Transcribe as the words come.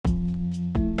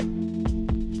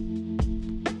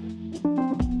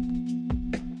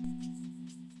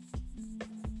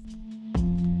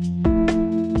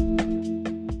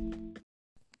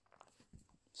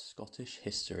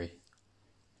history,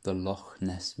 the Loch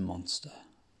Ness Monster.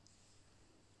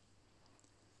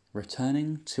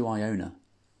 Returning to Iona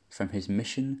from his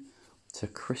mission to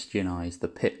Christianize the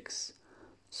Picts,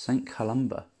 St.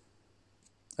 Columba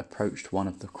approached one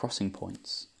of the crossing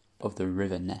points of the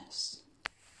River Ness.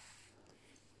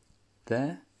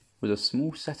 There was a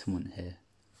small settlement here,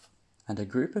 and a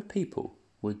group of people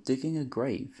were digging a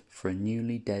grave for a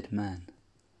newly dead man.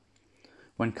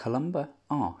 When Columba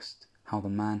asked how the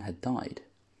man had died,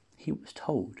 he was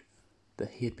told that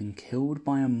he had been killed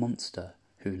by a monster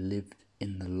who lived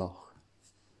in the loch.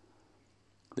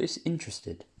 This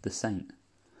interested the saint,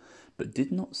 but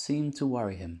did not seem to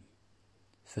worry him,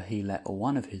 for he let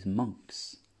one of his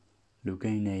monks,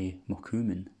 Lugene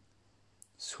Mokumen,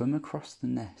 swim across the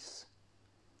Ness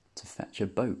to fetch a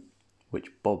boat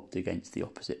which bobbed against the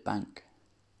opposite bank.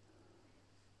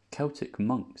 Celtic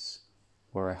monks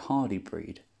were a hardy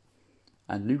breed,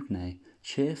 and Lugene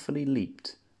cheerfully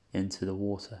leaped into the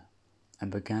water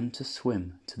and began to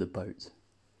swim to the boat.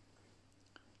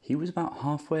 He was about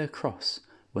halfway across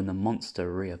when the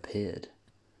monster reappeared.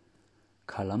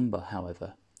 Columba,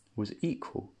 however, was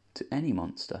equal to any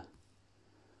monster.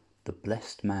 The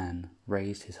blessed man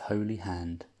raised his holy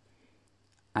hand.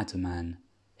 Adaman,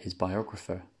 his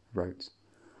biographer, wrote,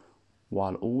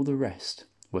 while all the rest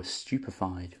were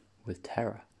stupefied with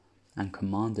terror, and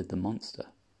commanded the monster,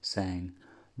 saying,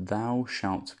 "Thou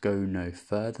shalt go no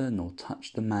further nor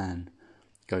touch the man.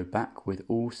 Go back with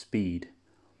all speed."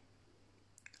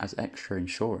 As extra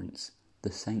insurance,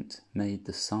 the saint made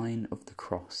the sign of the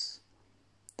cross.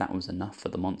 That was enough for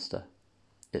the monster.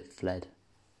 It fled.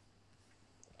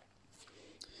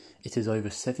 It is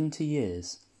over 70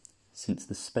 years since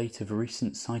the spate of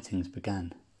recent sightings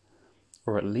began,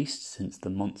 or at least since the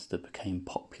monster became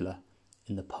popular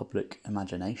in the public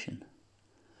imagination.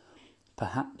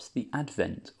 Perhaps the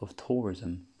advent of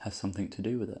tourism has something to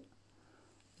do with it,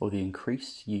 or the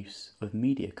increased use of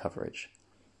media coverage,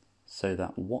 so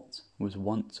that what was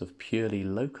once of purely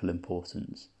local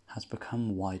importance has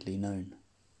become widely known.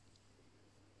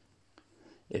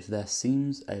 If there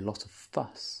seems a lot of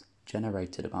fuss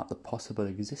generated about the possible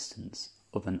existence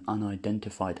of an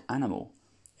unidentified animal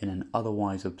in an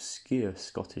otherwise obscure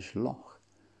Scottish loch,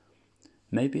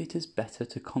 maybe it is better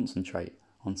to concentrate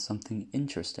on something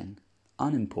interesting,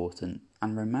 unimportant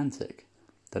and romantic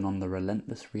than on the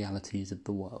relentless realities of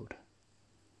the world.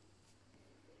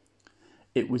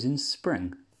 It was in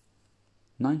spring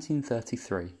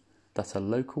 1933 that a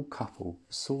local couple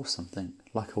saw something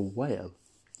like a whale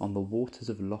on the waters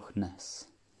of Loch Ness.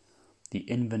 The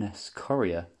Inverness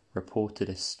Courier reported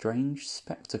a strange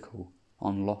spectacle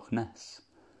on Loch Ness,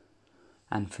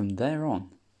 and from there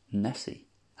on, Nessie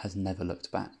has never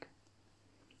looked back.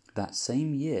 That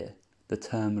same year, the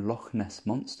term Loch Ness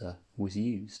Monster was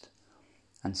used,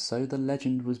 and so the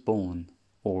legend was born,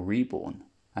 or reborn,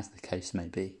 as the case may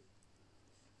be.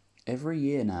 Every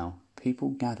year now,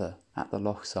 people gather at the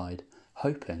lochside,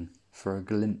 hoping for a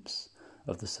glimpse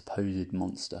of the supposed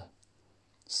monster.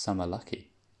 Some are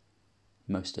lucky,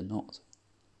 most are not.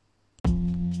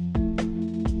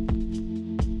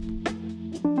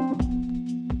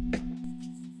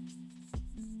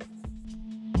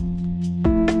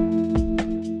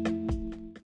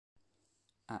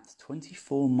 At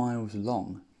 24 miles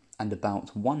long and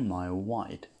about 1 mile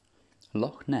wide,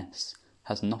 Loch Ness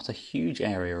has not a huge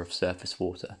area of surface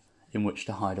water in which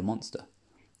to hide a monster,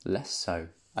 less so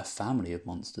a family of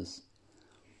monsters.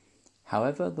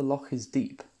 However, the loch is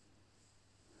deep,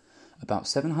 about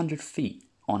 700 feet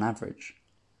on average,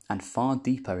 and far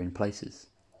deeper in places.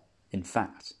 In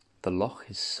fact, the loch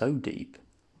is so deep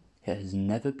it has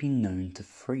never been known to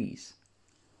freeze.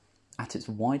 At its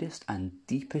widest and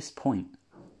deepest point,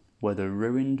 where the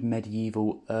ruined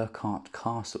medieval Urquhart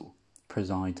Castle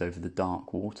presides over the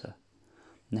dark water,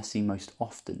 Nessie most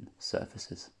often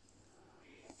surfaces.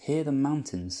 Here the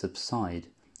mountains subside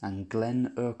and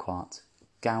Glen Urquhart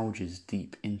gouges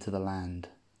deep into the land,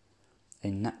 a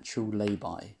natural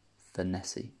lay-by for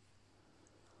Nessie.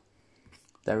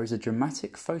 There is a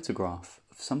dramatic photograph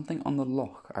of something on the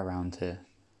loch around here,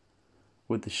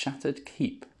 with the shattered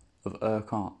keep of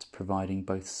Urquhart providing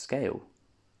both scale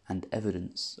and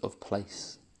evidence of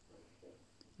place.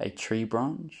 A tree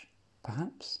branch,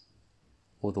 perhaps,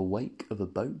 or the wake of a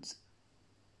boat,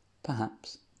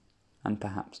 perhaps, and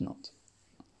perhaps not.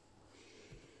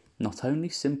 Not only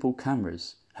simple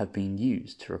cameras have been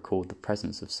used to record the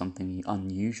presence of something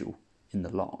unusual in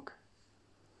the loch.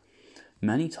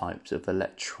 Many types of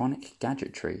electronic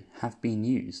gadgetry have been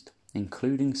used,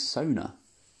 including sonar,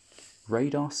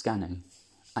 radar scanning,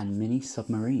 and mini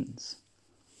submarines,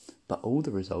 but all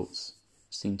the results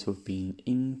seem to have been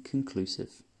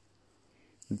inconclusive.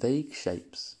 Vague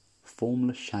shapes,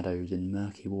 formless shadows in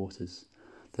murky waters,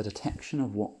 the detection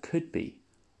of what could be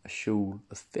a shoal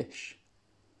of fish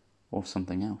or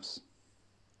something else.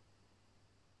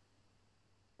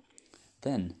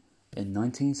 Then, in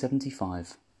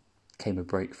 1975, came a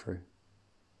breakthrough.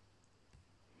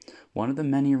 One of the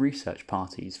many research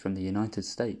parties from the United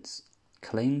States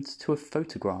claimed to have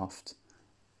photographed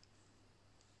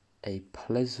a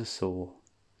plesiosaur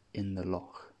in the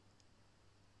loch.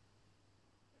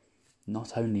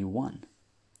 Not only one,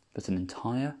 but an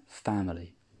entire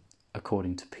family,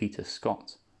 according to Peter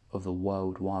Scott of the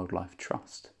World Wildlife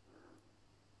Trust.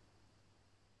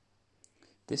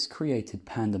 This created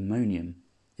pandemonium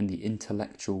in the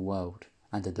intellectual world,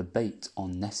 and a debate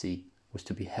on Nessie was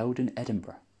to be held in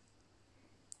Edinburgh.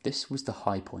 This was the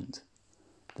high point.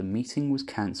 The meeting was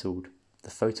cancelled,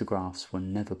 the photographs were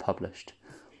never published,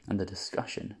 and the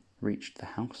discussion reached the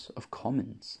House of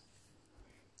Commons.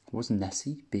 Was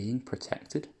Nessie being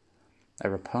protected? A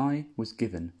reply was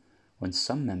given when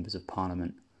some members of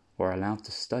Parliament were allowed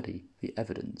to study the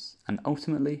evidence, and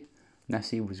ultimately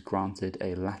Nessie was granted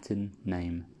a Latin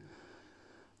name,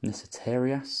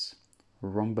 Nesitarius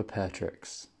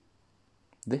rhombopertrix.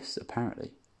 This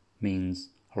apparently means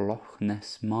Loch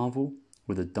Ness marvel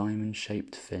with a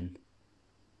diamond-shaped fin.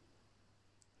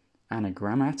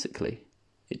 Anagrammatically,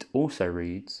 it also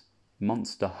reads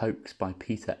Monster Hoax by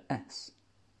Peter S.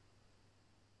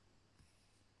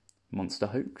 Monster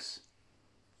hoax?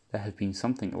 There have been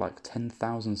something like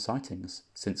 10,000 sightings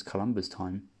since Columbus'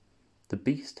 time. The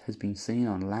beast has been seen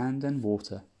on land and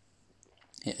water.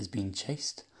 It has been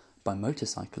chased by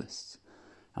motorcyclists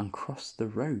and crossed the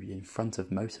road in front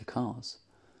of motor cars.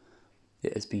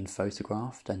 It has been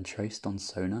photographed and traced on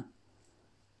sonar.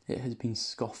 It has been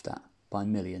scoffed at by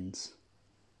millions.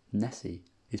 Nessie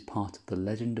is part of the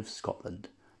legend of Scotland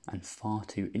and far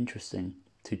too interesting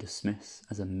to dismiss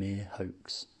as a mere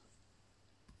hoax.